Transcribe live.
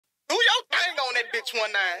that bitch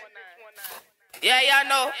one night. Yeah, y'all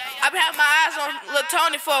know. I've been having my eyes on Lil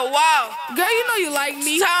Toni for a while. Girl, you know you like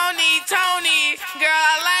me. Toni, Toni, girl,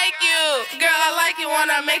 I like you. Girl, I like you,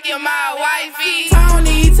 wanna make you my wifey.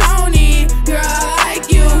 Toni, Toni, girl, I like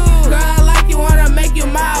you. Girl, I like you, wanna make you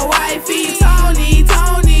my wifey. Toni,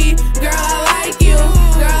 Toni, girl, I like you.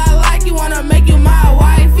 Girl, I like you, wanna make you my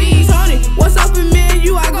wifey. Toni, what's up with me and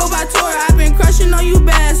you? I go by Tori. I've been crushing on you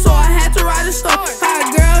bad, so I had to write a story. How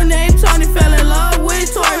a girl named Toni fell in love with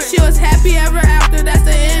Tori. She was happy ever after, that's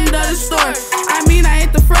the end of the story. I mean, I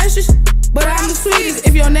ain't the freshest, but I'm the sweetest.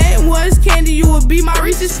 If your name was Candy, you would be my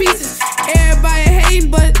Reese's Pieces. Everybody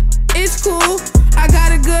hating, but it's cool. I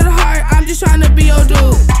got a good heart, I'm just trying to be your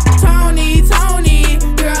dude. Toni, Toni,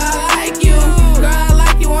 girl, I like you. Girl, I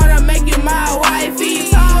like you, wanna make you my wifey.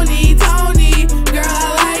 Toni, Toni, girl,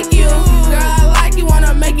 I like you. Girl, I like you,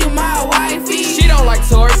 wanna make you my wifey. She don't like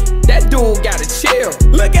Taurus, that dude gotta chill.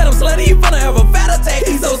 Look at him, slutty, he finna have a fat attack.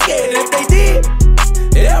 He's so scared, and if they did,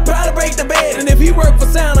 they'll probably break the bed. And if he work for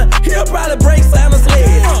Santa, he'll probably break Santa's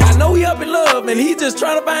leg. I know he up in love, and he just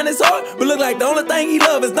trying to find his heart, but look like the only thing he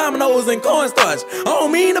love is dominoes and cornstarch. I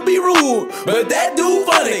don't mean to be rude, but that dude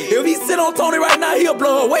funny. If he sit on Toni right now, he'll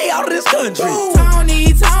blow her way out of this country.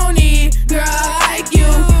 Toni, Toni, girl, I like you.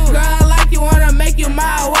 Girl, I like you, wanna make you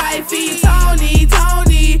my wifey. Toni,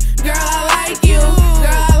 Toni, girl, I like you.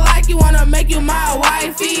 Girl, I like you, wanna make you my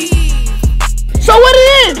wifey. So what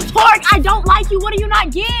it is? Torque, I don't like you. What are you not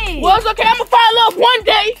getting? Well, it's okay, I'ma find love one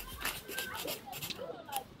day.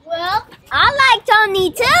 Well, I like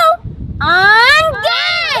Toni too.